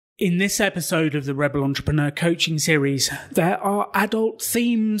In this episode of the Rebel Entrepreneur Coaching Series, there are adult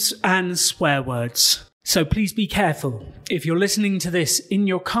themes and swear words. So please be careful. If you're listening to this in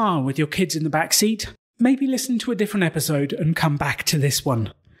your car with your kids in the back seat, maybe listen to a different episode and come back to this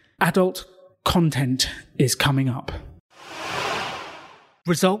one. Adult content is coming up.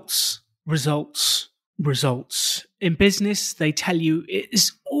 Results, results, results. In business, they tell you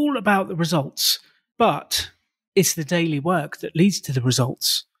it's all about the results, but it's the daily work that leads to the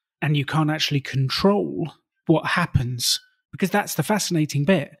results. And you can't actually control what happens, because that's the fascinating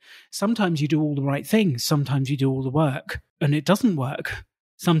bit. Sometimes you do all the right things, sometimes you do all the work, and it doesn't work.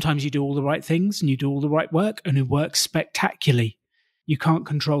 Sometimes you do all the right things and you do all the right work, and it works spectacularly. You can't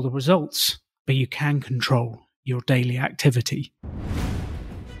control the results, but you can control your daily activity.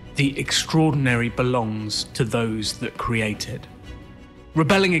 The extraordinary belongs to those that create it.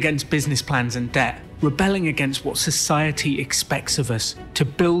 Rebelling against business plans and debt, rebelling against what society expects of us to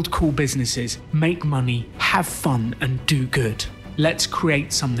build cool businesses, make money, have fun, and do good. Let's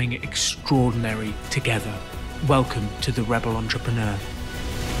create something extraordinary together. Welcome to the Rebel Entrepreneur.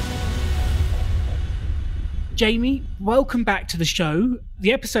 Jaymie, welcome back to the show.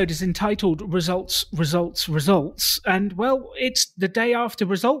 The episode is entitled Results, Results, Results. And, well, it's the day after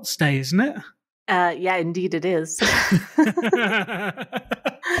Results Day, isn't it? Yeah, indeed it is.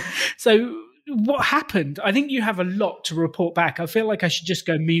 So what happened? I think you have a lot to report back. I feel like I should just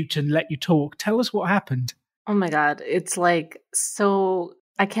go mute and let you talk. Tell us what happened. Oh my God. It's like, so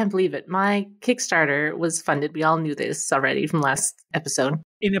I can't believe it. My Kickstarter was funded. We all knew this already from last episode.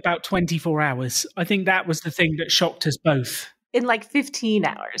 In about 24 hours. I think that was the thing that shocked us both. In like 15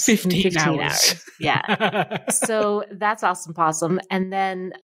 hours. 15 hours. Yeah. So that's awesome possum. And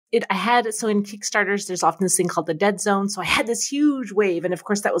then so in Kickstarters, there's often this thing called the dead zone. So I had this huge wave. And of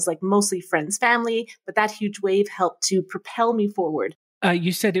course, that was like mostly friends, family. But that huge wave helped to propel me forward.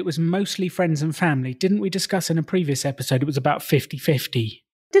 You said it was mostly friends and family. Didn't we discuss in a previous episode it was about 50-50?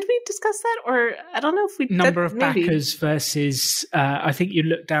 Did we discuss that? Or I don't know if we... Number of backers versus... I think you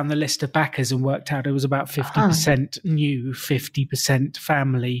looked down the list of backers and worked out it was about 50% new, 50%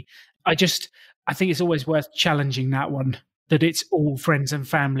 family. I think it's always worth challenging that one. That it's all friends and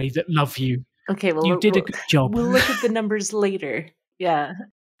family that love you. Okay, well, you did a good job. We'll look at the numbers later. Yeah.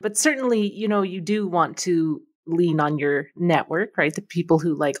 But certainly, you do want to lean on your network, right? The people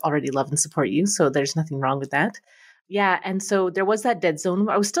who already love and support you. So there's nothing wrong with that. Yeah. And so there was that dead zone.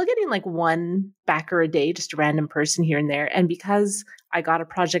 I was still getting one backer a day, just a random person here and there. And because I got a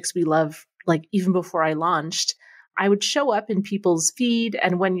Projects We Love, even before I launched, I would show up in people's feed.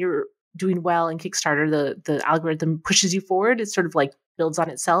 And when you're doing well in Kickstarter, the algorithm pushes you forward. It sort of builds on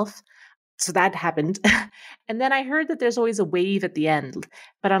itself. So that happened. And then I heard that there's always a wave at the end,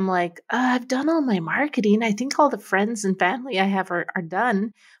 but I'm like, I've done all my marketing. I think all the friends and family I have are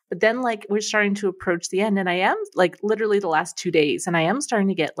done. But then we're starting to approach the end, and I am literally the last 2 days, and I am starting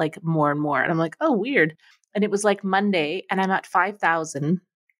to get more and more. And I'm like, oh, weird. And it was Monday, and I'm at 5,000.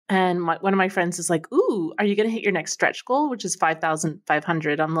 And one of my friends is like, ooh, are you going to hit your next stretch goal, which is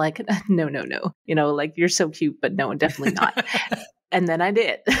 5,500? I'm like, no. You're so cute, but no, definitely not. And then I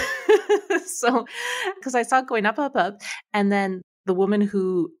did. So, because I saw it going up. And then the woman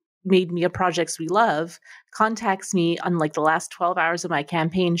who made me a Projects We Love contacts me on the last 12 hours of my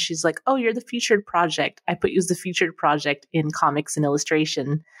campaign. She's like, oh, you're the featured project. I put you as the featured project in comics and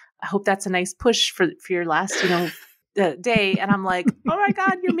illustration. I hope that's a nice push for your last, day. And I'm like, oh my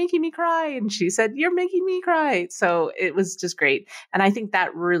God, you're making me cry. And she said, you're making me cry. So it was just great. And I think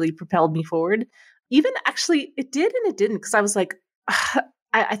that really propelled me forward. Even actually it did and it didn't, because I was like,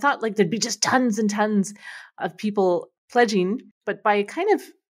 I thought there'd be just tons and tons of people pledging, but by kind of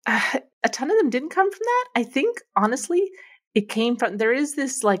a ton of them didn't come from that. I think honestly, it came from, there is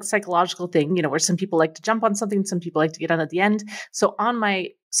this psychological thing, where some people like to jump on something, some people like to get on at the end. So on my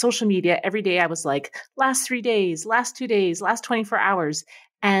social media, every day I was last 3 days, last 2 days, last 24 hours.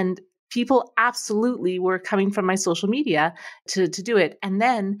 And people absolutely were coming from my social media to do it. And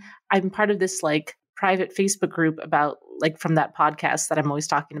then I'm part of this private Facebook group about from that podcast that I'm always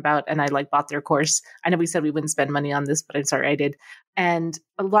talking about. And I bought their course. I know we said we wouldn't spend money on this, but I'm sorry I did. And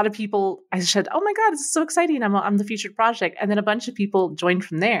a lot of people, I said, oh my God, this is so exciting. I'm the featured project. And then a bunch of people joined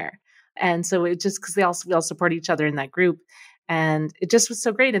from there. And so it just, because we all support each other in that group. And it just was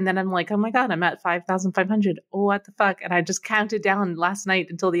so great. And then I'm like, oh my God, I'm at 5,500. Oh, what the fuck? And I just counted down last night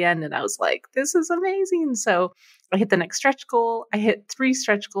until the end. And I was like, this is amazing. So I hit the next stretch goal. I hit 3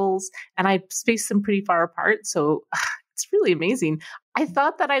 stretch goals and I spaced them pretty far apart. So it's really amazing. I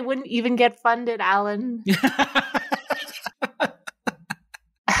thought that I wouldn't even get funded, Alan.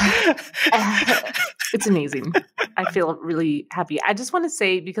 It's amazing. I feel really happy. I just want to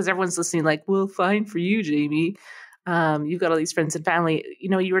say, because everyone's listening, like, well, fine for you, Jaymie. You've got all these friends and family.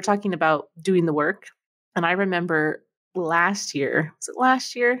 You were talking about doing the work. And I remember last year, was it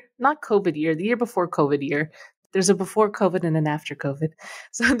last year? Not COVID year, the year before COVID year. There's a before COVID and an after COVID.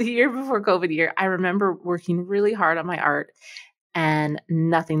 So the year before COVID year, I remember working really hard on my art and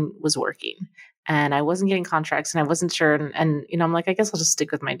nothing was working. And I wasn't getting contracts and I wasn't sure. And I'm like, I guess I'll just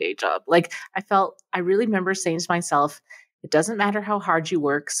stick with my day job. Like I really remember saying to myself, it doesn't matter how hard you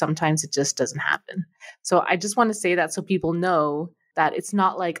work. Sometimes it just doesn't happen. So I just want to say that so people know that it's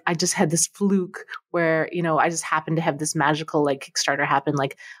not like I just had this fluke where, I just happened to have this magical like Kickstarter happen.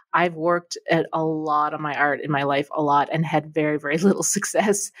 Like I've worked at a lot on my art in my life, a lot, and had very, very little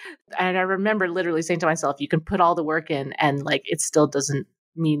success. And I remember literally saying to myself, you can put all the work in and like, it still doesn't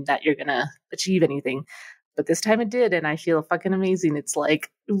mean that you're going to achieve anything. But this time it did. And I feel fucking amazing. It's like,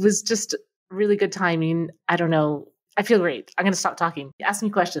 it was just really good timing. I don't know. I feel great. I'm going to stop talking. Ask me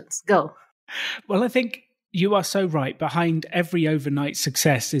questions. Go. Well, I think you are so right. Behind every overnight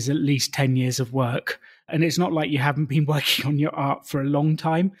success is at least 10 years of work. And it's not like you haven't been working on your art for a long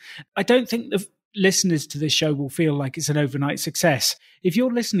time. I don't think the listeners to this show will feel like it's an overnight success. If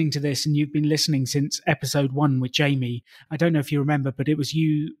you're listening to this and you've been listening since episode 1 with Jaymie, I don't know if you remember, but it was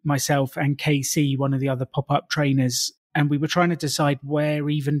you, myself, and KC, one of the other pop-up trainers, and we were trying to decide where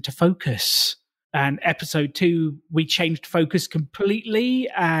even to focus. And episode 2, we changed focus completely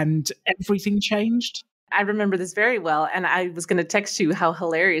and everything changed. I remember this very well. And I was going to text you how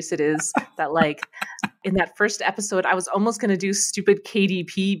hilarious it is that like in that first episode, I was almost going to do stupid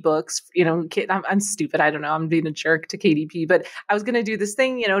KDP books. I'm stupid. I don't know. I'm being a jerk to KDP, but I was going to do this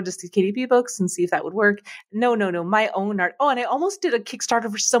thing, just do KDP books and see if that would work. No, my own art. Oh, and I almost did a Kickstarter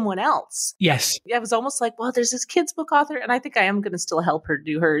for someone else. Yes. Yeah, I was almost like, well, there's this kids book author. And I think I am going to still help her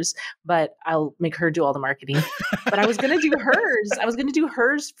do hers, but I'll make her do all the marketing. But I was going to do hers. I was going to do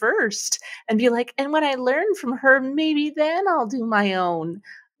hers first and be like, and when I learn from her, maybe then I'll do my own.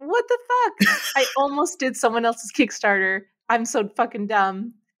 What the fuck? I almost did someone else's Kickstarter. I'm so fucking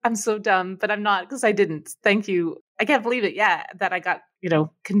dumb. I'm so dumb, but I'm not because I didn't. Thank you. I can't believe it. Yeah, that I got,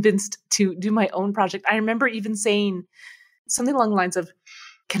 convinced to do my own project. I remember even saying something along the lines of,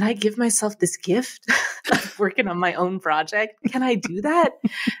 can I give myself this gift of working on my own project? Can I do that?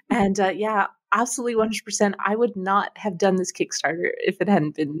 And yeah, absolutely 100%. I would not have done this Kickstarter if it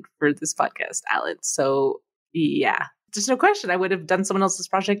hadn't been for this podcast, Alan. So yeah, there's no question. I would have done someone else's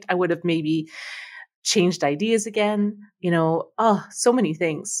project. I would have maybe changed ideas again. So many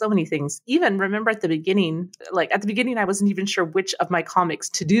things. Even remember at the beginning, I wasn't even sure which of my comics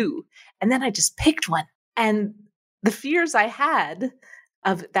to do. And then I just picked one. And the fears I had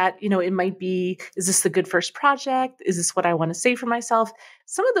of that, it might be, is this the good first project? Is this what I want to say for myself?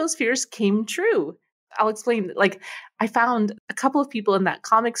 Some of those fears came true. I'll explain. Like I found a couple of people in that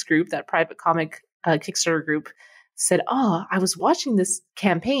comics group, that private comic Kickstarter group, said, oh, I was watching this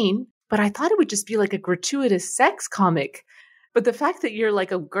campaign, but I thought it would just be like a gratuitous sex comic. But the fact that you're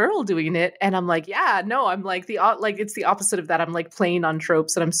like a girl doing it, and I'm like, yeah, no, I'm like it's the opposite of that. I'm like playing on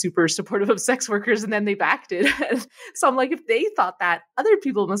tropes and I'm super supportive of sex workers, and then they backed it. So I'm like, if they thought that, other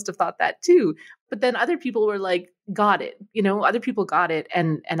people must have thought that too. But then other people were like, got it. Other people got it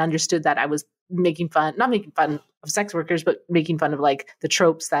and understood that I was not making fun of sex workers, but making fun of like the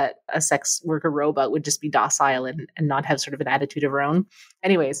tropes that a sex worker robot would just be docile and not have sort of an attitude of her own.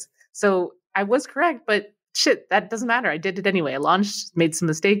 Anyways, so I was correct, but shit, that doesn't matter. I did it anyway. I launched, made some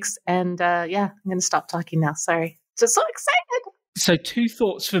mistakes, and yeah, I'm going to stop talking now. Sorry. Just so excited. So 2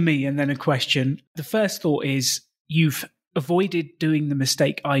 thoughts for me and then a question. The first thought is you've avoided doing the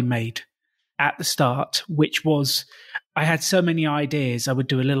mistake I made at the start, which was I had so many ideas. I would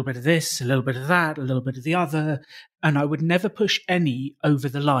do a little bit of this, a little bit of that, a little bit of the other, and I would never push any over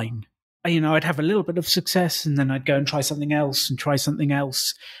the line. I'd have a little bit of success and then I'd go and try something else and try something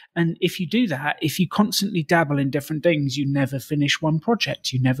else. And if you do that, if you constantly dabble in different things, you never finish one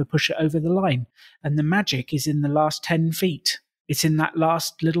project. You never push it over the line. And the magic is in the last 10 feet. It's in that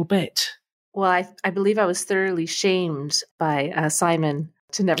last little bit. Well, I believe I was thoroughly shamed by Simon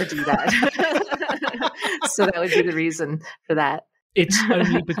to never do that. So that would be the reason for that. It's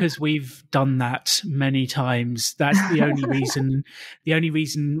only because we've done that many times. That's the only reason. The only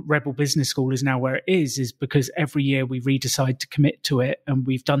reason Rebel Business School is now where it is because every year we redecide to commit to it. And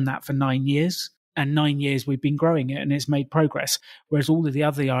we've done that for 9 years. And 9 years we've been growing it and it's made progress. Whereas all of the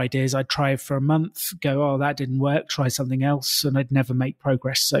other ideas, I'd try for a month, go, oh, that didn't work, try something else, and I'd never make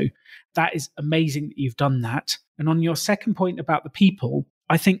progress. So that is amazing that you've done that. And on your second point about the people,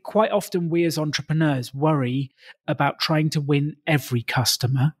 I think quite often we as entrepreneurs worry about trying to win every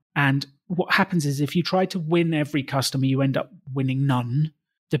customer. And what happens is if you try to win every customer, you end up winning none.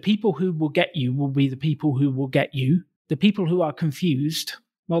 The people who will get you will be the people who will get you. The people who are confused,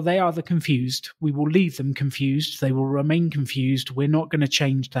 well, they are the confused. We will leave them confused. They will remain confused. We're not going to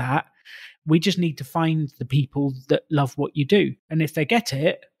change that. We just need to find the people that love what you do. And if they get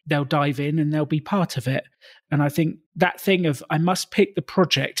it, they'll dive in and they'll be part of it. And I think that thing of I must pick the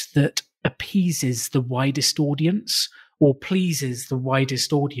project that appeases the widest audience or pleases the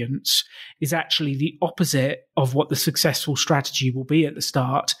widest audience is actually the opposite of what the successful strategy will be at the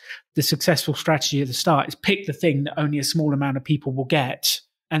start. The successful strategy at the start is pick the thing that only a small amount of people will get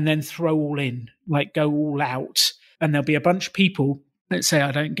and then throw all in, like go all out. And there'll be a bunch of people that say,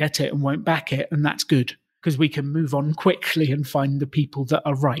 I don't get it and won't back it. And that's good because we can move on quickly and find the people that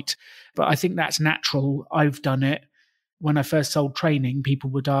are right. But I think that's natural. I've done it. When I first sold training, people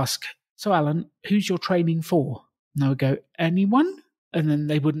would ask, so Alan, who's your training for? And I would go, anyone? And then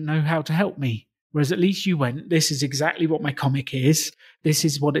they wouldn't know how to help me. Whereas at least you went, this is exactly what my comic is. This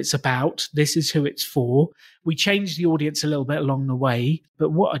is what it's about. This is who it's for. We changed the audience a little bit along the way,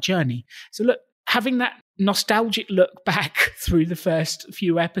 but what a journey. So look, having that nostalgic look back through the first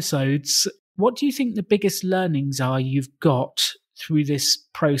few episodes, what do you think the biggest learnings are you've got through this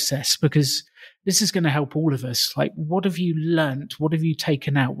process? Because this is going to help all of us. Like, what have you learned? What have you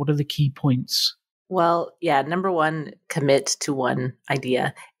taken out? What are the key points? Well, yeah, number one, commit to one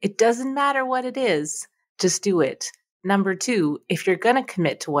idea. It doesn't matter what it is, just do it. Number two, if you're going to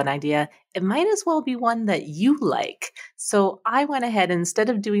commit to one idea, it might as well be one that you like. So I went ahead, instead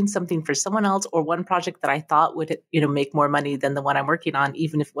of doing something for someone else or one project that I thought would, make more money than the one I'm working on,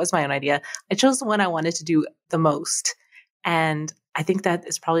 even if it was my own idea, I chose the one I wanted to do the most. And I think that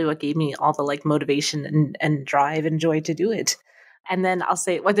is probably what gave me all the motivation and drive and joy to do it. And then I'll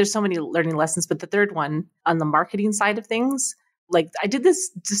say, well, there's so many learning lessons, but the third one on the marketing side of things, I did this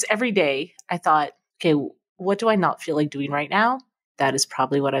just every day. I thought, okay, what do I not feel like doing right now? That is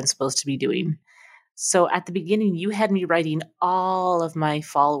probably what I'm supposed to be doing. So at the beginning, you had me writing all of my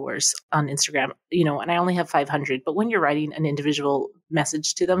followers on Instagram, and I only have 500. But when you're writing an individual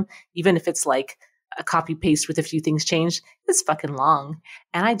message to them, even if it's like a copy paste with a few things changed, it's fucking long.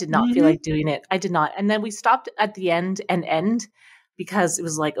 And I did not feel like doing it. I did not. And then we stopped at the end because it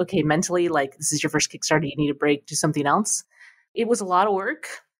was like, okay, mentally, this is your first Kickstarter. You need a break, do something else. It was a lot of work,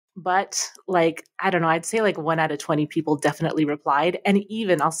 but I don't know, I'd say 1 out of 20 people definitely replied. And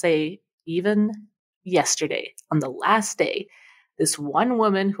even yesterday on the last day, this one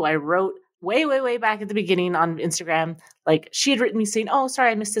woman who I wrote way, way, way back at the beginning on Instagram, she had written me saying, oh, sorry,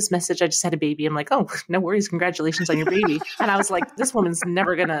 I missed this message. I just had a baby. I'm like, oh, no worries. Congratulations on your baby. And I was like, this woman's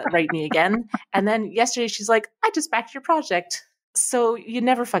never going to write me again. And then yesterday she's like, I just backed your project. So you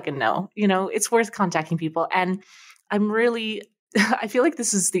never fucking know, it's worth contacting people. And I feel like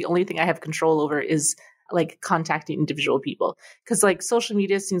this is the only thing I have control over is contacting individual people. Cause social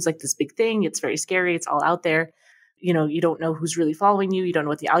media seems like this big thing. It's very scary. It's all out there. You don't know who's really following you. You don't know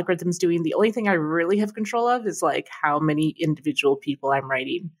what the algorithm's doing. The only thing I really have control of is how many individual people I'm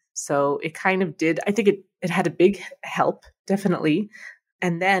writing. So it kind of did, I think it had a big help, definitely.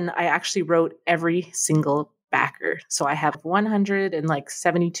 And then I actually wrote every single backer. So I have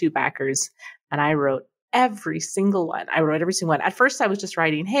 172 backers and I wrote every single one. At first I was just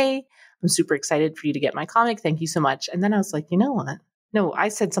writing, hey, I'm super excited for you to get my comic. Thank you so much. And then I was like, you know what? No, I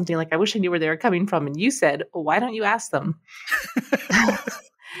said something like, I wish I knew where they were coming from. And you said, well, why don't you ask them?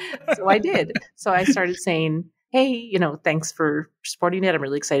 So I did. So I started saying, hey, thanks for supporting it. I'm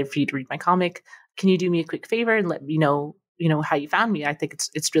really excited for you to read my comic. Can you do me a quick favor and let me know, how you found me? I think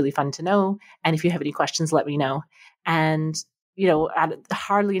it's really fun to know. And if you have any questions, let me know. And,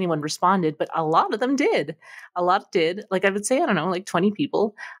 hardly anyone responded, but a lot of them did. A lot did. I would say, I don't know, 20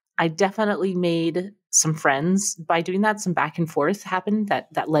 people. I definitely made some friends by doing that. Some back and forth happened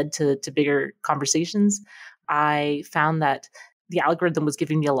that led to bigger conversations. I found that the algorithm was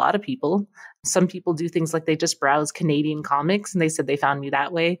giving me a lot of people. Some people do things like they just browse Canadian comics and they said they found me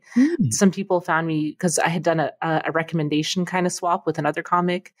that way. Some people found me because I had done a recommendation kind of swap with another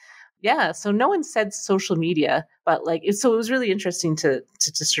comic. Yeah. So no one said social media, but so it was really interesting to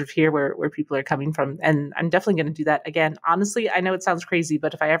just sort of hear where people are coming from. And I'm definitely going to do that again. Honestly, I know it sounds crazy,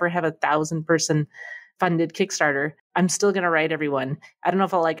 but if I ever have 1,000-person funded Kickstarter, I'm still going to write everyone. I don't know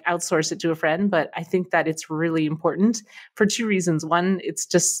if I'll outsource it to a friend, but I think that it's really important for two reasons. One,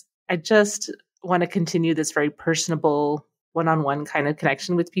 I just want to continue this very personable one-on-one kind of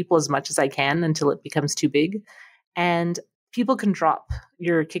connection with people as much as I can until it becomes too big. And people can drop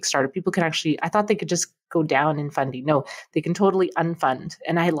your Kickstarter. People can I thought they could just go down in funding. No, they can totally unfund.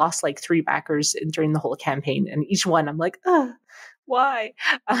 And I lost 3 backers during the whole campaign. And each one I'm like, Why?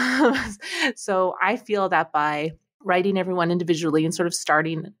 Um, so I feel that by writing everyone individually and sort of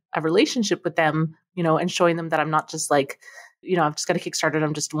starting a relationship with them, and showing them that I'm not just like, I've just got a Kickstarter and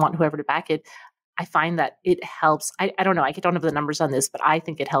I'm just want whoever to back it. I find that it helps. I don't know. I don't have the numbers on this, but I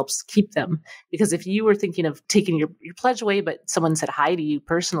think it helps keep them. Because if you were thinking of taking your pledge away, but someone said hi to you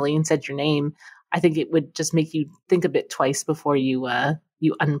personally and said your name, I think it would just make you think a bit twice before you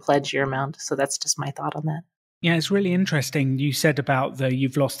unpledge your amount. So that's just my thought on that. Yeah, it's really interesting. You said about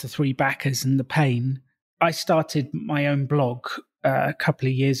you've lost the 3 backers and the pain. I started my own blog a couple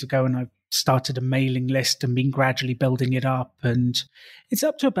of years ago, and I started a mailing list and been gradually building it up. And it's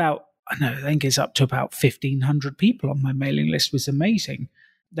up to about, I think it's up to about 1,500 people on my mailing list. It was amazing.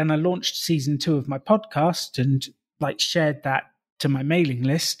 Then I launched season 2 of my podcast and shared that to my mailing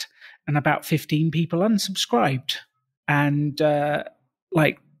list, and about 15 people unsubscribed. And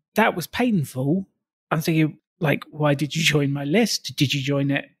that was painful. I'm thinking, why did you join my list? Did you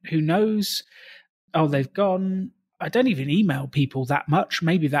join it? Who knows? Oh, they've gone. I don't even email people that much.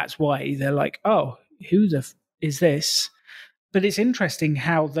 Maybe that's why they're like, oh, who is this? But it's interesting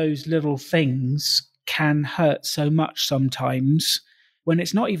how those little things can hurt so much sometimes when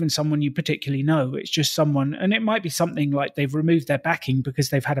it's not even someone you particularly know. It's just someone, and it might be something like they've removed their backing because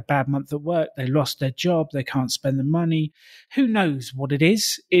they've had a bad month at work, they lost their job, they can't spend the money. Who knows what it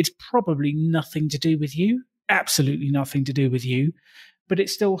is? It's probably nothing to do with you. Absolutely nothing to do with you, but it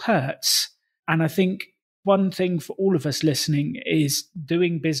still hurts. And I think one thing for all of us listening is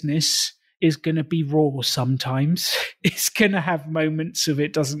doing business is going to be raw sometimes. It's going to have moments of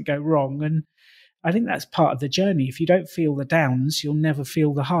it doesn't go wrong. And I think that's part of the journey. If you don't feel the downs, you'll never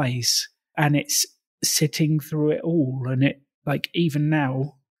feel the highs. And it's sitting through it all. And even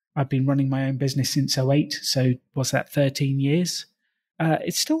now, I've been running my own business since 2008. So was that 13 years?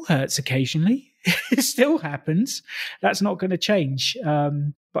 It still hurts occasionally. It still happens. That's not going to change.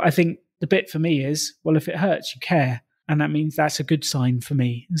 But I think the bit for me is, well, if it hurts, you care. And that means that's a good sign for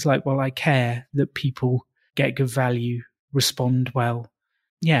me. It's like, well, I care that people get good value, respond well.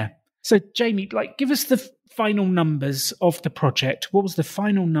 Yeah. So, Jaymie, give us the final numbers of the project. What was the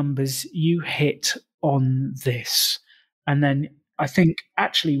final numbers you hit on this? And then I think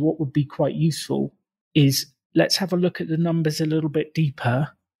actually what would be quite useful is let's have a look at the numbers a little bit deeper,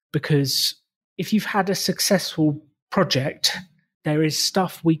 because if you've had a successful project, there is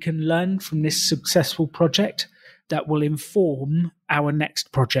stuff we can learn from this successful project that will inform our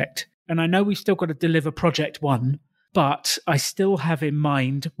next project. And I know we've still got to deliver project 1, but I still have in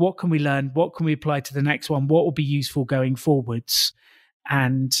mind, what can we learn? What can we apply to the next one? What will be useful going forwards?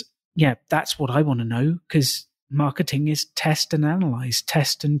 And yeah, that's what I want to know, because marketing is test and analyze,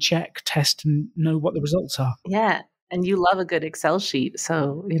 test and check, test and know what the results are. Yeah. And you love a good Excel sheet.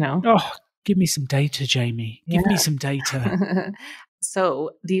 So, Oh, give me some data, Jaymie. Give me some data.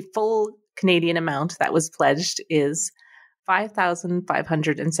 So the full Canadian amount that was pledged is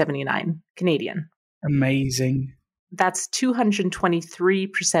 5,579 Canadian. Amazing. That's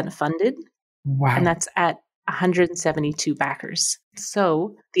 223% funded. Wow. And that's at 172 backers.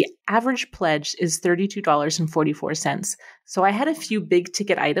 So the average pledge is $32.44. So I had a few big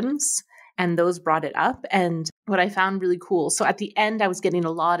ticket items, and those brought it up. And what I found really cool, so at the end, I was getting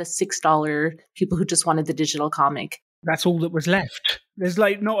a lot of $6 people who just wanted the digital comic. That's all that was left. There's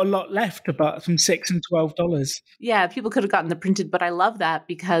not a lot left apart from $6 and $12. Yeah, people could have gotten the printed, but I love that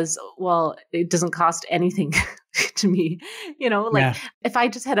because, well, it doesn't cost anything to me. If I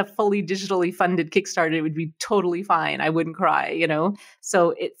just had a fully digitally funded Kickstarter, it would be totally fine. I wouldn't cry,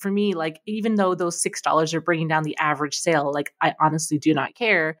 So for me, even though those $6 are bringing down the average sale, I honestly do not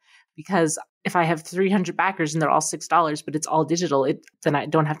care, because if I have 300 backers and they're all $6, but it's all digital, then I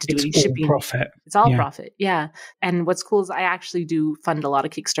don't have to do any shipping. Profit. It's all profit. Yeah. And what's cool is I actually do fund a lot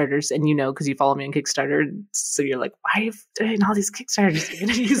of Kickstarters, and because you follow me on Kickstarter, so you're like, why are you doing all these Kickstarters? You're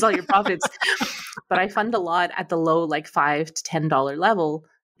going to use all your profits. But I fund a lot at the low, $5 to $10 level,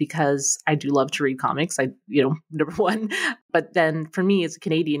 because I do love to read comics. Number one. But then for me as a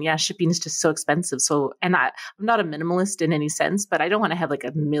Canadian, shipping is just so expensive. So, and I'm not a minimalist in any sense, but I don't want to have a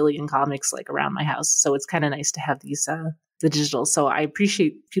million comics around my house. So it's kind of nice to have these, the digital. So I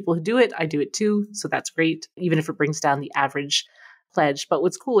appreciate people who do it. I do it too. So that's great, even if it brings down the average pledge. But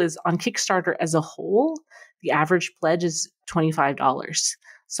what's cool is on Kickstarter as a whole, the average pledge is $25.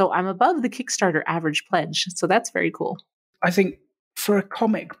 So I'm above the Kickstarter average pledge. So that's very cool. I think for a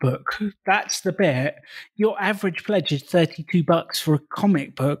comic book, that's the bit. Your average pledge is $32 for a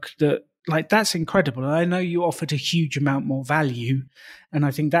comic book. That's incredible. And I know you offered a huge amount more value. And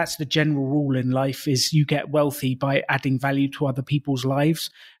I think that's the general rule in life, is you get wealthy by adding value to other people's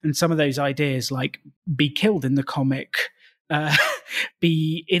lives. And some of those ideas, be killed in the comic,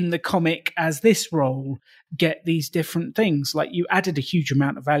 be in the comic as this role, get these different things. Like, you added a huge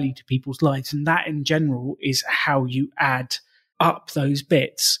amount of value to people's lives, and that in general is how you add up those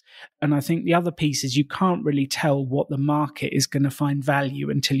bits. And I think the other piece is you can't really tell what the market is going to find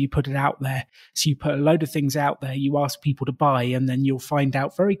value until you put it out there. So you put a load of things out there, you ask people to buy, and then you'll find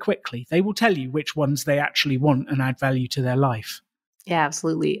out very quickly. They will tell you which ones they actually want and add value to their life. Yeah,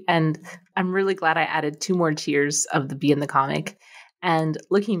 absolutely. And I'm really glad I added 2 more tiers of the Be in the Comic. And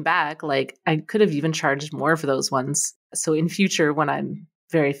looking back, like, I could have even charged more for those ones. So in future, when I'm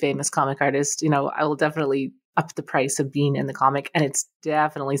very famous comic artist, I will definitely up the price of being in the comic. And it's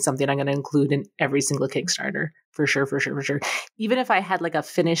definitely something I'm going to include in every single Kickstarter. For sure. Even if I had like a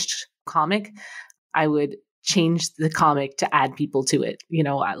finished comic, I would change the comic to add people to it.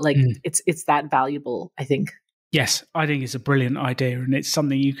 It's that valuable, I think. Yes, I think it's a brilliant idea, and it's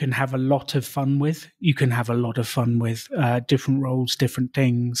something you can have a lot of fun with. You can have a lot of fun with different roles, different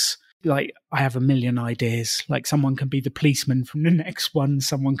things. Like, I have a million ideas. Like, someone can be the policeman from the next one.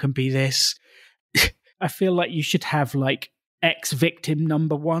 Someone can be this. I feel like you should have like ex-victim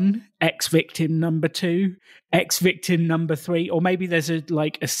number 1, ex-victim number 2, ex-victim number 3, or maybe there's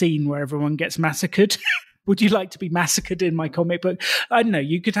a scene where everyone gets massacred. Would you like to be massacred in my comic book? I don't know.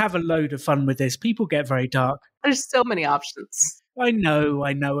 You could have a load of fun with this. People get very dark. There's so many options. I know.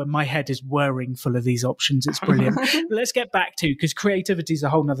 And my head is whirring full of these options. It's brilliant. Let's get back to, because creativity is a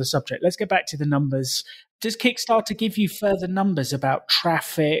whole nother subject. Let's get back to the numbers. Does Kickstarter give you further numbers about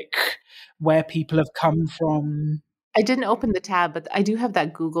traffic, where people have come from? I didn't open the tab, but I do have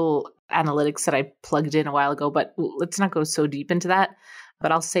that Google Analytics that I plugged in a while ago, but let's not go so deep into that.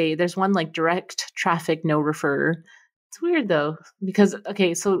 But I'll say there's one like direct traffic, no refer. It's weird though, because,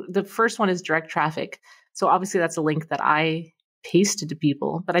 okay, so the first one is direct traffic. So obviously that's a link that I pasted to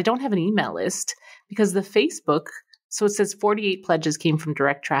people, but I don't have an email list because the Facebook, so it says 48 pledges came from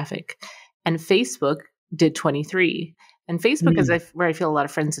direct traffic and Facebook did 23. And Facebook is where I feel a lot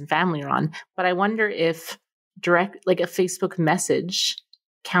of friends and family are on. But I wonder if direct, like a Facebook message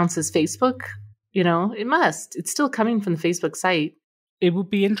counts as Facebook. It must. It's still coming from the Facebook site. It would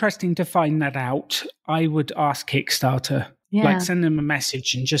be interesting to find that out. I would ask Kickstarter, send them a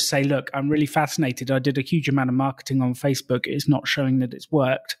message and just say, look, I'm really fascinated. I did a huge amount of marketing on Facebook. It's not showing that it's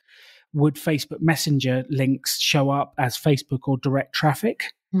worked. Would Facebook Messenger links show up as Facebook or direct traffic?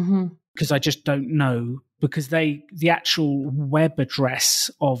 Because I just don't know. Because the actual web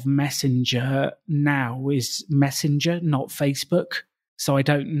address of Messenger now is Messenger, not Facebook. So I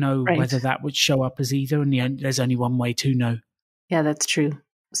don't know whether that would show up as either. And there's only one way to know. Yeah, that's true.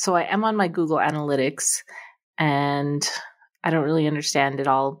 So I am on my Google Analytics and I don't really understand it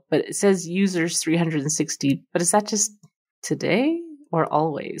all, but it says users 360. But is that just today or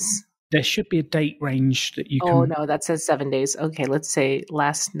always? There should be a date range that you can... Oh, no, that says 7 days. Okay, let's say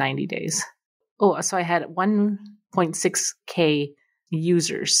last 90 days. Oh, so I had 1.6K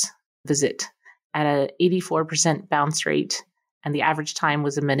users visit at an 84% bounce rate, and the average time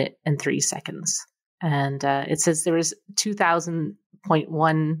was 1 minute and 3 seconds. And it says there was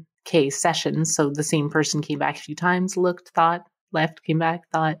 2,000.1K sessions. So the same person came back a few times, looked, thought, left, came back,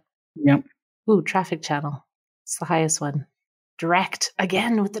 thought. Yep. Ooh, traffic channel. It's the highest one. Direct.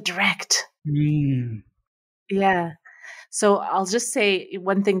 Again with the direct. Yeah. So I'll just say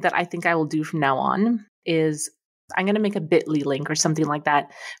one thing that I think I will do from now on is I'm going to make a bit.ly link or something like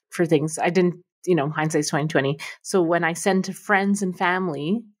that for things. I didn't, hindsight's 2020. So when I send to friends and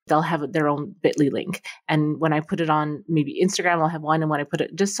family, they'll have their own bit.ly link. And when I put it on maybe Instagram, I'll have one. And when I put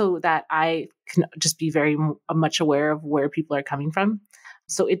it, just so that I can just be very much aware of where people are coming from.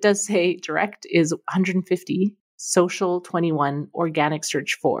 So it does say direct is 150, social 21, organic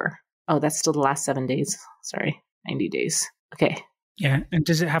search 4. Oh, that's still the last 7 days. Sorry, 90 days. Okay. Yeah. And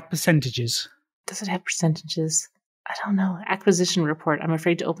does it have percentages? Does it have percentages? I don't know. Acquisition report. I'm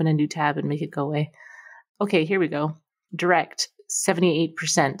afraid to open a new tab and make it go away. Okay, here we go. Direct, 78%.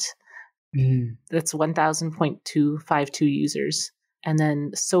 That's 1,000.252 users. And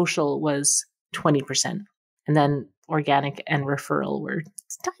then social was 20%. And then organic and referral were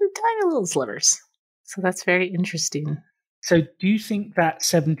tiny little slivers. So that's very interesting. So do you think that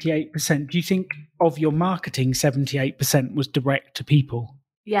 78%, do you think of your marketing, 78% was direct to people?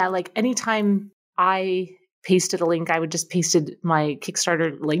 Yeah, like anytime I pasted a link, I would just pasted my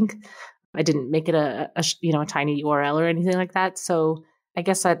Kickstarter link. I didn't make it a tiny URL or anything like that. So I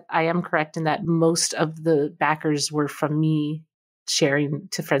guess that I am correct in that most of the backers were from me sharing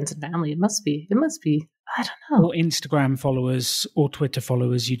to friends and family. It must be. I don't know. Or Instagram followers or Twitter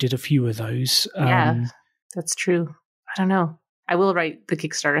followers. You did a few of those. Yeah, that's true. I don't know. I will write the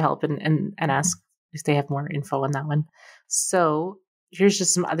Kickstarter help and ask if they have more info on that one. So here's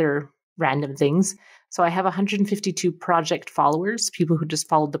just some other random things. So I have 152 project followers, people who just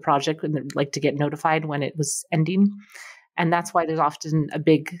followed the project and like to get notified when it was ending. And that's why there's often a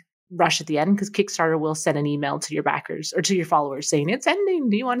big rush at the end, because Kickstarter will send an email to your backers or to your followers saying, it's ending.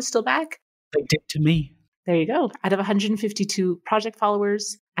 Do you want to still back? They did to me. There you go. Out of 152 project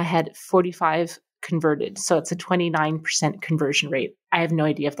followers, I had 45 converted. So it's a 29% conversion rate. I have no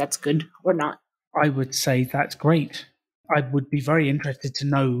idea if that's good or not. I would say that's great. I would be very interested to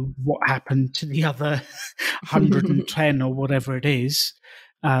know what happened to the other 110 or whatever it is,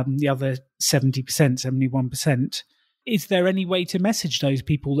 the other 70%, 71%. Is there any way to message those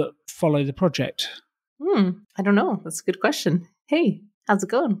people that follow the project? I don't know. That's a good question. Hey, how's it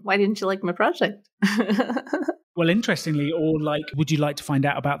going? Why didn't you like my project? Well, interestingly, or like, would you like to find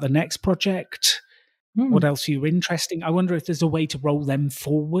out about the next project? What else are you interesting? I wonder if there's a way to roll them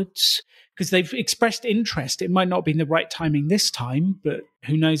forwards, because they've expressed interest. It might not be the right timing this time, but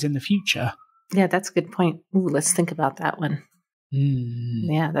who knows in the future? Yeah, that's a good point. Ooh, let's think about that one.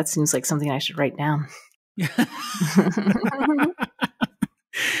 Yeah, that seems like something I should write down.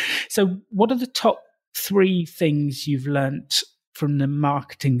 So what are the top 3 things you've learnt from the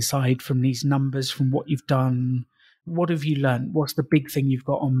marketing side, from these numbers, from what you've done? What have you learnt? What's the big thing you've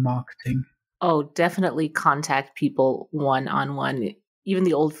got on marketing? Oh, definitely contact people one-on-one, even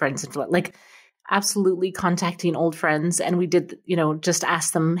the old friends. Like, absolutely contacting old friends. And we did, just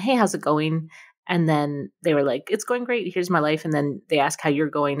ask them, hey, how's it going? And then they were like, it's going great. Here's my life. And then they ask how you're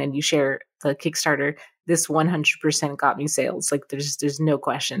going and you share the Kickstarter. This 100% got me sales. Like, there's no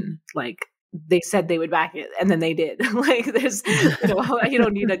question. Like, they said they would back it and then they did. Like, there's, you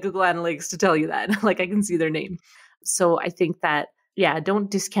don't need a Google Analytics to tell you that. Like, I can see their name. So I think that, yeah, don't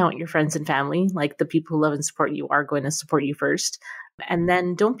discount your friends and family. Like, the people who love and support you are going to support you first. And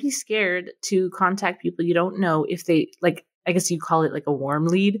then don't be scared to contact people you don't know if they, like, I guess you call it like a warm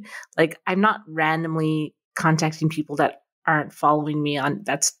lead. Like, I'm not randomly contacting people that aren't following me on,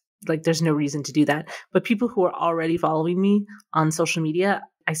 that's like, there's no reason to do that. But people who are already following me on social media,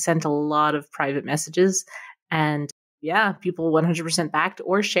 I sent a lot of private messages, and yeah, people 100% backed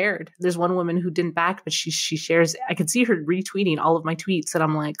or shared. There's one woman who didn't back, but she shares. I could see her retweeting all of my tweets, and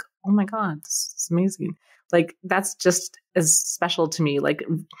I'm like, oh my God, this is amazing. Like, that's just as special to me. Like,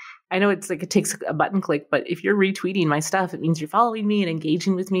 I know it's like, it takes a button click, but if you're retweeting my stuff, it means you're following me and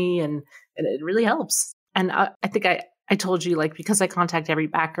engaging with me, and it really helps. And I think I told you, like, because I contact every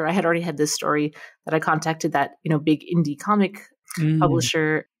backer, I had already had this story that I contacted that, big indie comic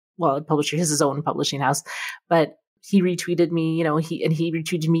publisher. Well, a publisher has his own publishing house, but he retweeted me, he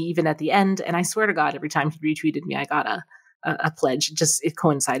retweeted me even at the end. And I swear to God, every time he retweeted me, I got a pledge. It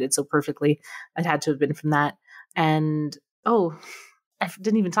coincided so perfectly. It had to have been from that. And, I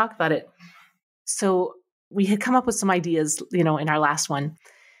didn't even talk about it. So we had come up with some ideas, in our last one.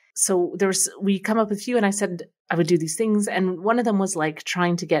 So we come up with a few, and I said I would do these things. And one of them was like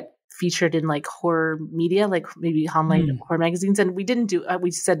trying to get featured in like horror media, like maybe online horror magazines. And we didn't do,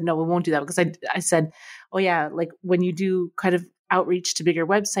 we said, no, we won't do that, because I said, oh yeah, like when you do kind of outreach to bigger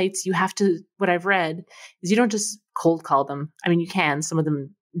websites, you have to, what I've read is you don't just cold call them. I mean, you can, some of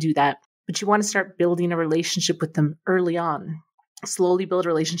them do that, but you want to start building a relationship with them early on. Slowly build a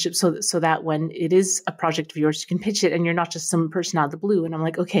relationship so that when it is a project of yours, you can pitch it and you're not just some person out of the blue. And I'm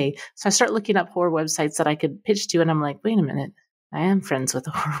like, okay. So I start looking up horror websites that I could pitch to, and I'm like, wait a minute, I am friends with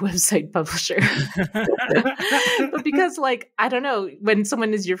a horror website publisher. But because, like, I don't know, when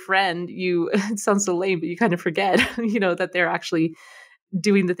someone is your friend, it sounds so lame, but you kind of forget, that they're actually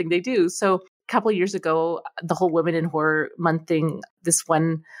doing the thing they do. So a couple of years ago, the whole Women in Horror Month thing, this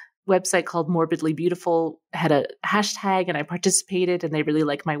one website called Morbidly Beautiful had a hashtag, and I participated, and they really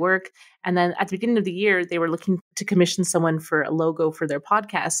liked my work. And then at the beginning of the year, they were looking to commission someone for a logo for their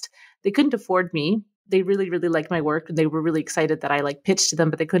podcast. They couldn't afford me. They really, really liked my work, and they were really excited that I pitched to them,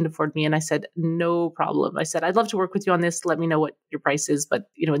 but they couldn't afford me. And I said, no problem. I said, I'd love to work with you on this. Let me know what your price is. But,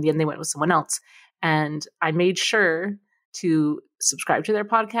 in the end, they went with someone else. And I made sure to subscribe to their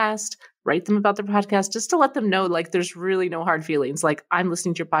podcast, write them about their podcast, just to let them know, like, there's really no hard feelings. Like, I'm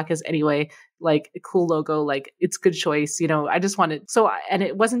listening to your podcast anyway, like, a cool logo, like, it's good choice. I just wanted, and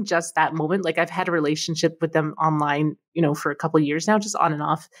it wasn't just that moment. Like, I've had a relationship with them online, for a couple of years now, just on and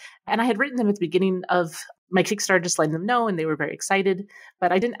off. And I had written them at the beginning of my Kickstarter, just letting them know, and they were very excited,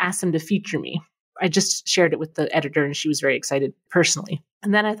 but I didn't ask them to feature me. I just shared it with the editor, and she was very excited personally.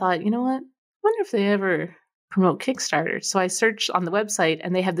 And then I thought, you know what? I wonder if they ever promote Kickstarter. So I searched on the website,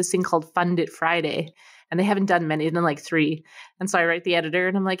 and they have this thing called Fund It Friday, and they haven't done many, than like 3. And so I write the editor,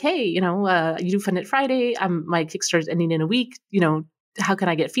 and I'm like, hey, you do Fund It Friday. My Kickstarter's ending in a week. How can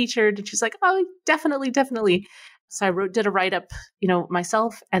I get featured? And she's like, oh, definitely. So I did a write up,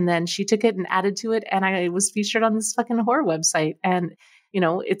 myself, and then she took it and added to it, and I was featured on this fucking horror website. And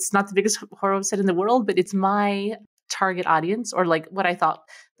it's not the biggest horror website in the world, but it's my target audience, or like what I thought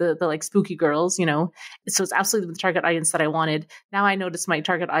the like spooky girls, So it's absolutely the target audience that I wanted. Now I notice my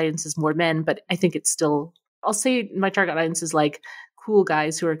target audience is more men, but I think it's still, I'll say my target audience is like cool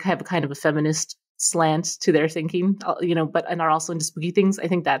guys who have kind of a feminist slant to their thinking, and are also into spooky things. I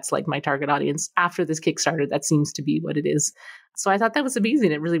think that's like my target audience. After this Kickstarter, that seems to be what it is. So I thought that was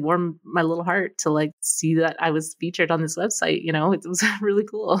amazing. It really warmed my little heart to like see that I was featured on this website. It was really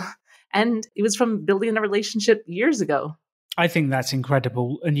cool. And it was from building a relationship years ago. I think that's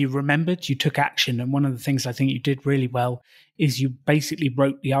incredible. And you remembered, you took action. And one of the things I think you did really well is you basically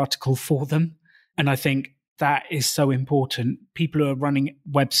wrote the article for them. And I think that is so important. People who are running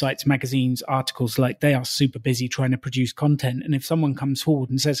websites, magazines, articles, like they are super busy trying to produce content. And if someone comes forward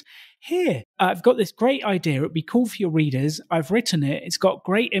and says, here, I've got this great idea. It'd be cool for your readers. I've written it. It's got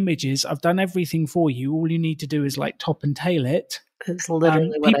great images. I've done everything for you. All you need to do is like top and tail it. It's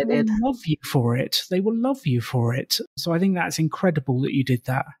literally what I did. People will love you for it. They will love you for it. So I think that's incredible that you did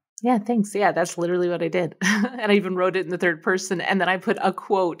that. Yeah, thanks. Yeah, that's literally what I did. And I even wrote it in the third person. And then I put a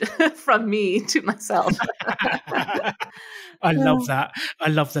quote from me to myself. I love that. I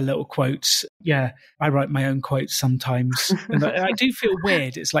love the little quotes. Yeah, I write my own quotes sometimes. And I do feel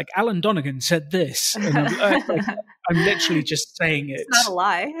weird. It's like Alan Donegan said this. And I'm literally just saying it. It's not a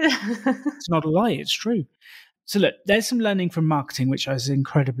lie. It's not a lie. It's true. So look, there's some learning from marketing, which is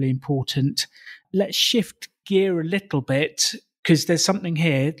incredibly important. Let's shift gear a little bit, because there's something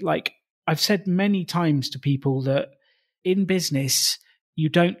here. Like I've said many times to people that in business, you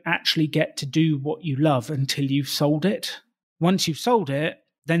don't actually get to do what you love until you've sold it. Once you've sold it,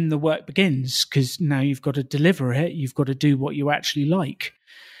 then the work begins, because now you've got to deliver it. You've got to do what you actually like.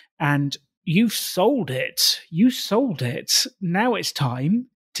 And you've sold it. You sold it. Now it's time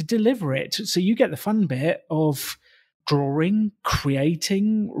to deliver it. So you get the fun bit of drawing,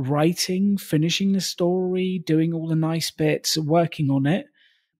 creating, writing, finishing the story, doing all the nice bits, working on it.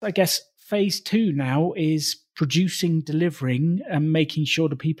 I guess phase 2 now is producing, delivering, and making sure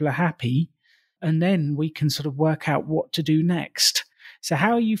the people are happy. And then we can sort of work out what to do next. So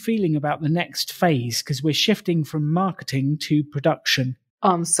how are you feeling about the next phase? Because we're shifting from marketing to production.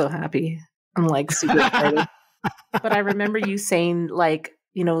 Oh, I'm so happy. I'm like super excited. But I remember you saying like,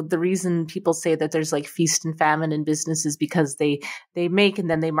 the reason people say that there's like feast and famine in business is because they make and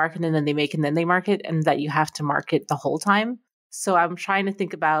then they market and then they make and then they market, and that you have to market the whole time. So I'm trying to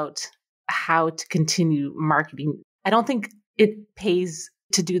think about how to continue marketing. I don't think it pays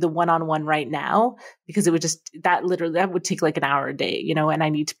to do the one-on-one right now, because it would that would take like an hour a day, and I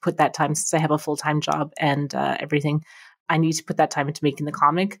need to put that time, since I have a full-time job and everything, I need to put that time into making the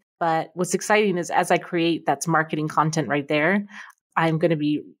comic. But what's exciting is as I create, that's marketing content right there. I'm going to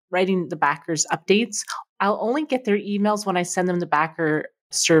be writing the backers updates. I'll only get their emails when I send them the backer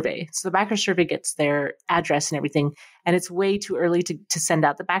survey. So the backer survey gets their address and everything. And it's way too early to send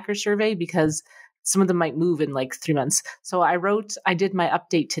out the backer survey, because some of them might move in like 3 months. So I did my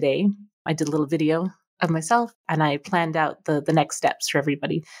update today. I did a little video of myself, and I planned out the next steps for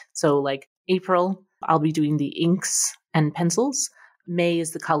everybody. So like April, I'll be doing the inks and pencils. May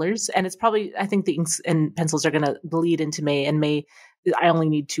is the colors. And it's probably, I think the inks and pencils are going to bleed into May. And May, I only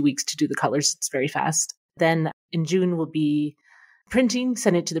need 2 weeks to do the colors. It's very fast. Then in June will be printing,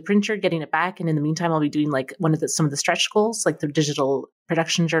 send it to the printer, getting it back. And in the meantime, I'll be doing like some of the stretch goals, like the digital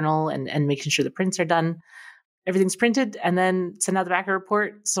production journal, and making sure the prints are done. Everything's printed, and then send out the backer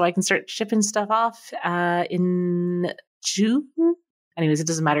report so I can start shipping stuff off in June. Anyways, it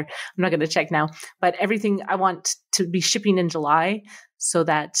doesn't matter. I'm not going to check now. But everything I want to be shipping in July so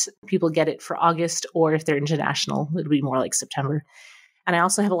that people get it for August, or if they're international, it'll be more like September. And I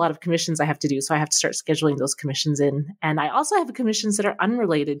also have a lot of commissions I have to do. So I have to start scheduling those commissions in. And I also have commissions that are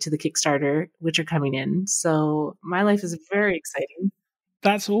unrelated to the Kickstarter, which are coming in. So my life is very exciting.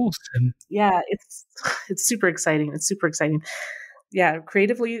 That's awesome. Yeah, it's super exciting. It's super exciting. Yeah,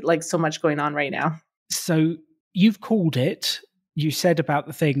 creatively, like so much going on right now. So you've called it. You said about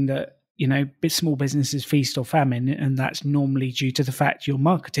the thing that, small businesses feast or famine, and that's normally due to the fact your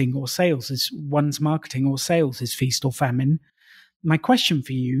marketing or sales is feast or famine. My question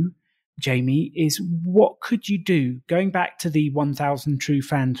for you, Jaymie, is what could you do? Going back to the 1,000 True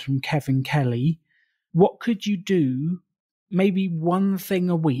Fans from Kevin Kelly, what could you do, maybe one thing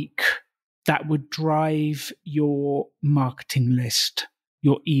a week, that would drive your marketing list,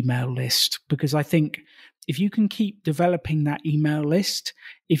 your email list? Because I think if you can keep developing that email list,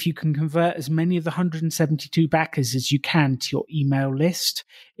 if you can convert as many of the 172 backers as you can to your email list,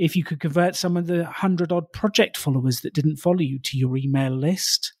 if you could convert some of the 100 odd project followers that didn't follow you to your email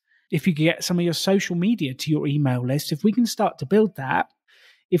list, if you could get some of your social media to your email list, if we can start to build that,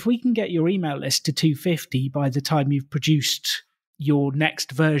 if we can get your email list to 250 by the time you've produced your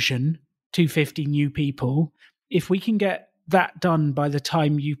next version, 250 new people, if we can get that done by the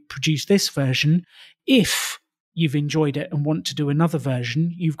time you produce this version, if you've enjoyed it and want to do another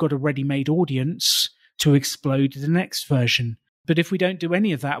version, you've got a ready-made audience to explode the next version. But if we don't do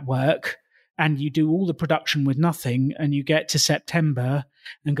any of that work and you do all the production with nothing and you get to September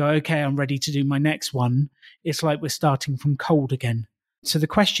and go, okay, I'm ready to do my next one, it's like we're starting from cold again. So the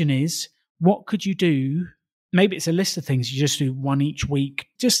question is, what could you do? Maybe it's a list of things. You just do one each week,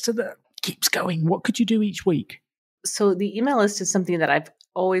 just so that keeps going. What could you do each week? So the email list is something that I've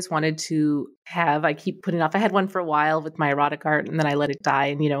always wanted to have. I keep putting off. I had one for a while with my erotic art and then I let it die.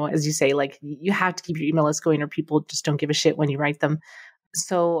 And, as you say, like you have to keep your email list going or people just don't give a shit when you write them.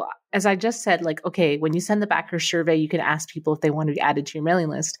 So as I just said, like, okay, when you send the backer survey, you can ask people if they want to be added to your mailing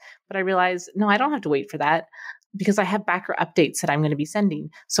list. But I realized, no, I don't have to wait for that because I have backer updates that I'm going to be sending.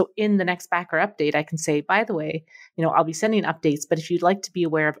 So in the next backer update, I can say, by the way, I'll be sending updates, but if you'd like to be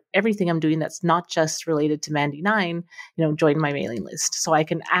aware of everything I'm doing that's not just related to Mandy 9, join my mailing list. So I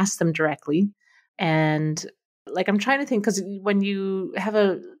can ask them directly. And like, I'm trying to think, because when you have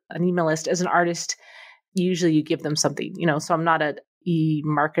an email list as an artist, usually you give them something, so I'm not an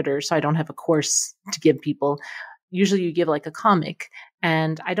e-marketer, so I don't have a course to give people. Usually you give like a comic,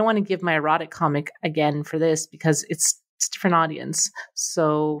 and I don't want to give my erotic comic again for this because it's a different audience.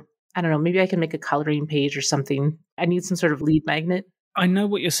 So I don't know, maybe I can make a coloring page or something. I need some sort of lead magnet. I know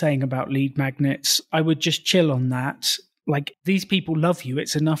what you're saying about lead magnets. I would just chill on that. Like, these people love you.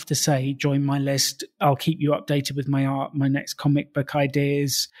 It's enough to say, join my list. I'll keep you updated with my art, my next comic book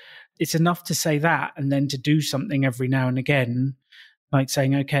ideas. It's enough to say that, and then to do something every now and again, like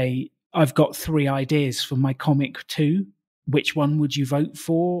saying, okay, I've got 3 ideas for my comic too. Which one would you vote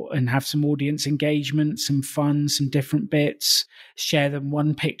for? And have some audience engagement, some fun, some different bits. Share them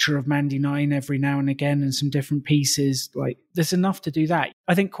one picture of Mandy 9 every now and again and some different pieces. Like, there's enough to do that.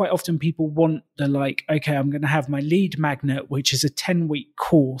 I think quite often people want the okay, I'm going to have my lead magnet, which is a 10-week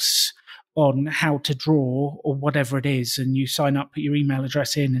course on how to draw or whatever it is. And you sign up, put your email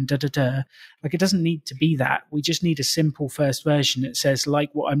address in and da-da-da. Like, it doesn't need to be that. We just need a simple first version that says,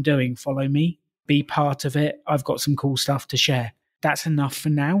 like what I'm doing, follow me. Be part of it. I've got some cool stuff to share. That's enough for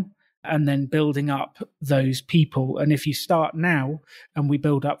now. And then building up those people. And if you start now and we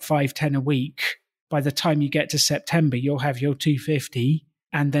build up 5-10 a week, by the time you get to September, you'll have your 250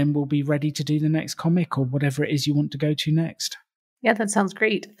 and then we'll be ready to do the next comic or whatever it is you want to go to next. Yeah, that sounds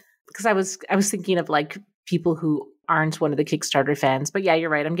great. Because I was thinking of like people who aren't one of the Kickstarter fans. But yeah, you're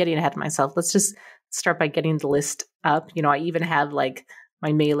right. I'm getting ahead of myself. Let's just start by getting the list up. I even have like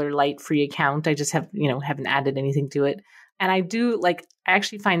my Mailer Lite free account. I just haven't added anything to it. And I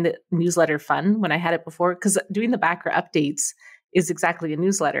actually find the newsletter fun when I had it before, because doing the backer updates is exactly a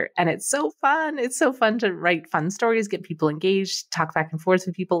newsletter. And it's so fun. It's so fun to write fun stories, get people engaged, talk back and forth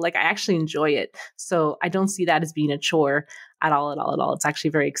with people. Like, I actually enjoy it. So I don't see that as being a chore at all. It's actually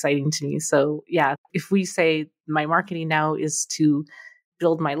very exciting to me. So yeah, if we say my marketing now is to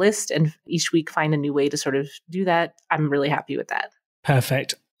build my list and each week find a new way to sort of do that, I'm really happy with that.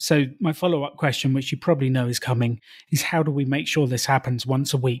 Perfect. So my follow-up question, which you probably know is coming, is how do we make sure this happens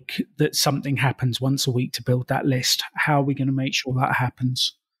once a week, that something happens once a week to build that list? How are we going to make sure that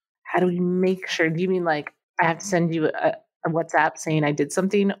happens? How do we make sure? Do you mean like I have to send you a WhatsApp saying I did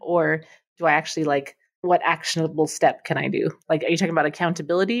something? Or do I actually what actionable step can I do? Like, are you talking about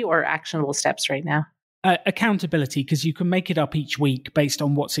accountability or actionable steps right now? Accountability, because you can make it up each week based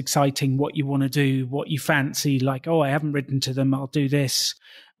on what's exciting, what you want to do, what you fancy. Like, oh, I haven't written to them, I'll do this.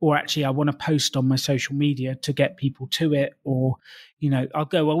 Or actually, I want to post on my social media to get people to it. Or, I'll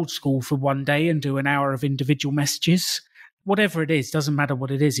go old school for one day and do an hour of individual messages. Whatever it is, doesn't matter what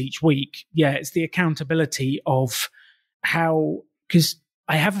it is each week. Yeah, it's the accountability of how, because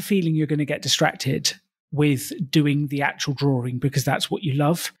I have a feeling you're going to get distracted with doing the actual drawing because that's what you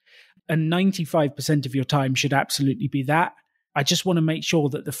love. And 95% of your time should absolutely be that. I just want to make sure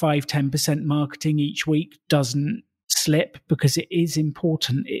that the 5-10% marketing each week doesn't slip, because it is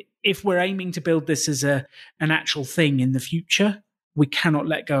important. If we're aiming to build this as an actual thing in the future, we cannot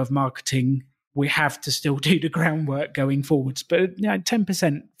let go of marketing. We have to still do the groundwork going forwards. But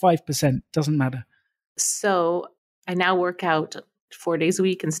 10%, 5%, doesn't matter. So I now work out 4 days a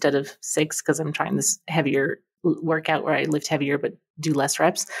week instead of 6 because I'm trying this heavier workout where I lift heavier but do less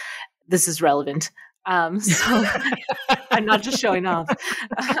reps. This is relevant. So I'm not just showing off.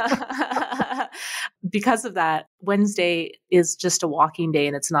 Because of that, Wednesday is just a walking day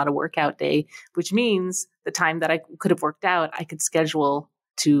and it's not a workout day, which means the time that I could have worked out, I could schedule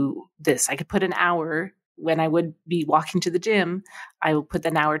to this. I could put an hour when I would be walking to the gym. I will put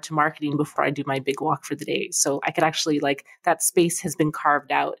an hour to marketing before I do my big walk for the day. So I could actually that space has been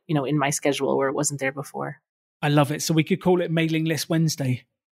carved out, in my schedule where it wasn't there before. I love it. So we could call it Mailing List Wednesday.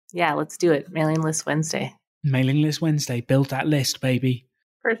 Yeah, let's do it. Mailing List Wednesday. Mailing List Wednesday. Build that list, baby.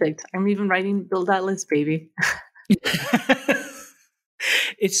 Perfect. I'm even writing build that list, baby.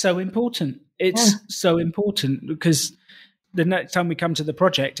 It's so important. It's so important because the next time we come to the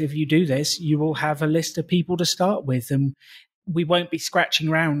project, if you do this, you will have a list of people to start with. And we won't be scratching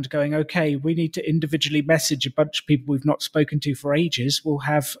around going, okay, we need to individually message a bunch of people we've not spoken to for ages. We'll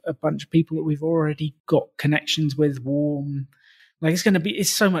have a bunch of people that we've already got connections with, warm.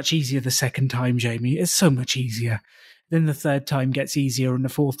 It's so much easier the second time, Jaymie. It's so much easier. Then the third time gets easier and the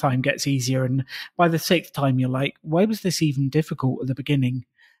fourth time gets easier. And by the sixth time, you're like, why was this even difficult at the beginning?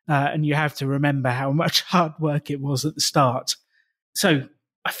 And you have to remember how much hard work it was at the start. So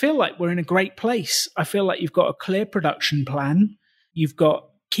I feel like we're in a great place. I feel like you've got a clear production plan. You've got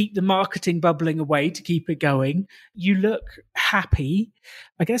keep the marketing bubbling away to keep it going. You look happy.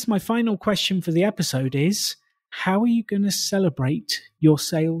 I guess my final question for the episode is, how are you going to celebrate your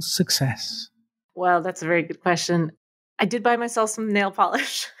sales success? Well, that's a very good question. I did buy myself some nail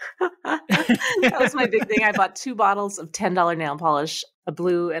polish. That was my big thing. I bought 2 bottles of $10 nail polish, a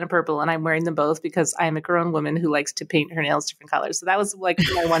blue and a purple, and I'm wearing them both because I'm a grown woman who likes to paint her nails different colors. So that was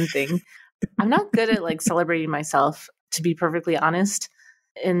my one thing. I'm not good at celebrating myself, to be perfectly honest.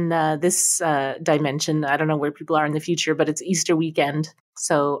 In this dimension, I don't know where people are in the future, but it's Easter weekend.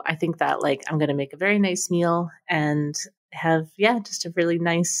 So I think that I'm going to make a very nice meal and have, just a really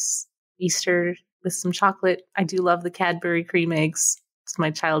nice Easter with some chocolate. I do love the Cadbury cream eggs. It's my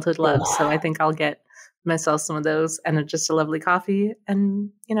childhood love. So I think I'll get myself some of those and just a lovely coffee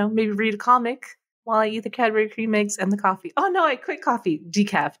and, maybe read a comic while I eat the Cadbury cream eggs and the coffee. Oh no, I quit coffee.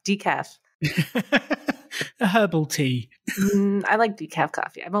 Decaf. A herbal tea. I like decaf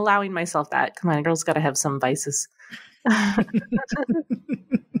coffee. I'm allowing myself that. Come on, a girl's got to have some vices.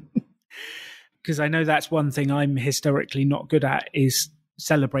 Because I know that's one thing I'm historically not good at is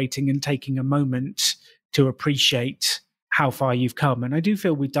celebrating and taking a moment to appreciate how far you've come. And I do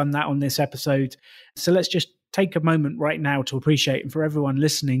feel we've done that on this episode. So let's just take a moment right now to appreciate. And for everyone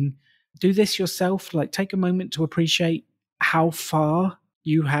listening, do this yourself. Take a moment to appreciate how far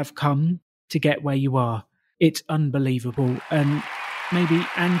you have come to get where you are. It's unbelievable. And maybe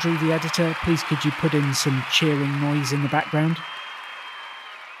Andrew, the editor, please could you put in some cheering noise in the background?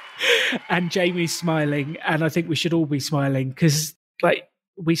 And Jaymie's smiling. And I think we should all be smiling because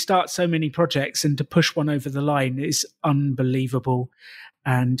we start so many projects and to push one over the line is unbelievable.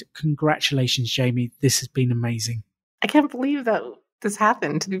 And congratulations, Jaymie. This has been amazing. I can't believe that this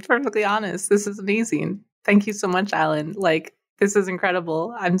happened, to be perfectly honest. This is amazing. Thank you so much, Alan. This is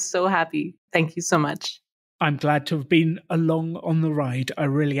incredible. I'm so happy. Thank you so much. I'm glad to have been along on the ride. I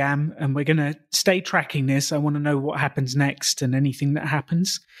really am. And we're going to stay tracking this. I want to know what happens next and anything that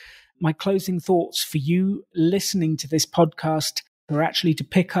happens. My closing thoughts for you listening to this podcast are actually to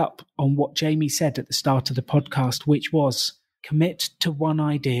pick up on what Jaymie said at the start of the podcast, which was commit to one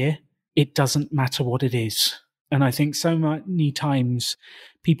idea. It doesn't matter what it is. And I think so many times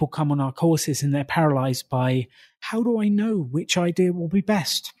people come on our courses and they're paralyzed by, how do I know which idea will be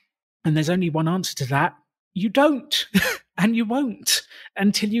best? And there's only one answer to that. You don't. And you won't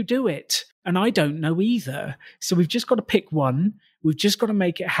until you do it. And I don't know either. So we've just got to pick one. We've just got to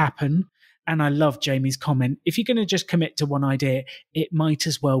make it happen. And I love Jaymie's comment. If you're going to just commit to one idea, it might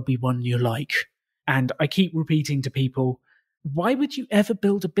as well be one you like. And I keep repeating to people, why would you ever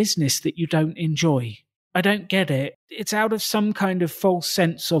build a business that you don't enjoy? I don't get it. It's out of some kind of false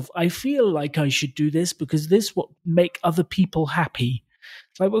sense of, I feel like I should do this because this will make other people happy.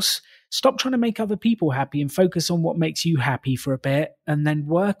 It's stop trying to make other people happy and focus on what makes you happy for a bit and then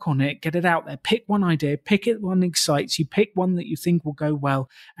work on it, get it out there. Pick one idea, pick it one that excites you, pick one that you think will go well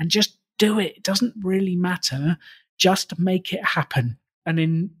and just do it. It doesn't really matter. Just make it happen. And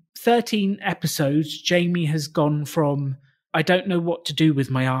in 13 episodes, Jaymie has gone from I don't know what to do with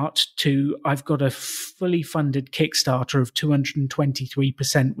my art to I've got a fully funded Kickstarter of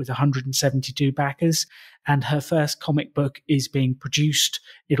 223% with 172 backers. And her first comic book is being produced.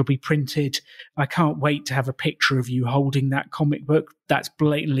 It'll be printed. I can't wait to have a picture of you holding that comic book. That's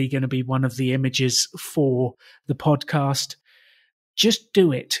blatantly going to be one of the images for the podcast. Just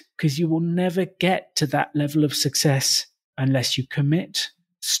do it because you will never get to that level of success unless you commit,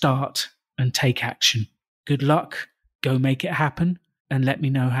 start, and take action. Good luck, go make it happen, and let me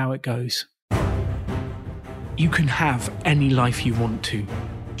know how it goes. You can have any life you want to.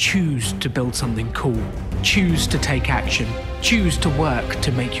 Choose to build something cool. Choose to take action. Choose to work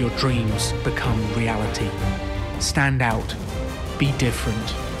to make your dreams become reality. Stand out. Be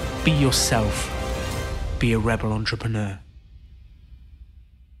different. Be yourself. Be a rebel entrepreneur.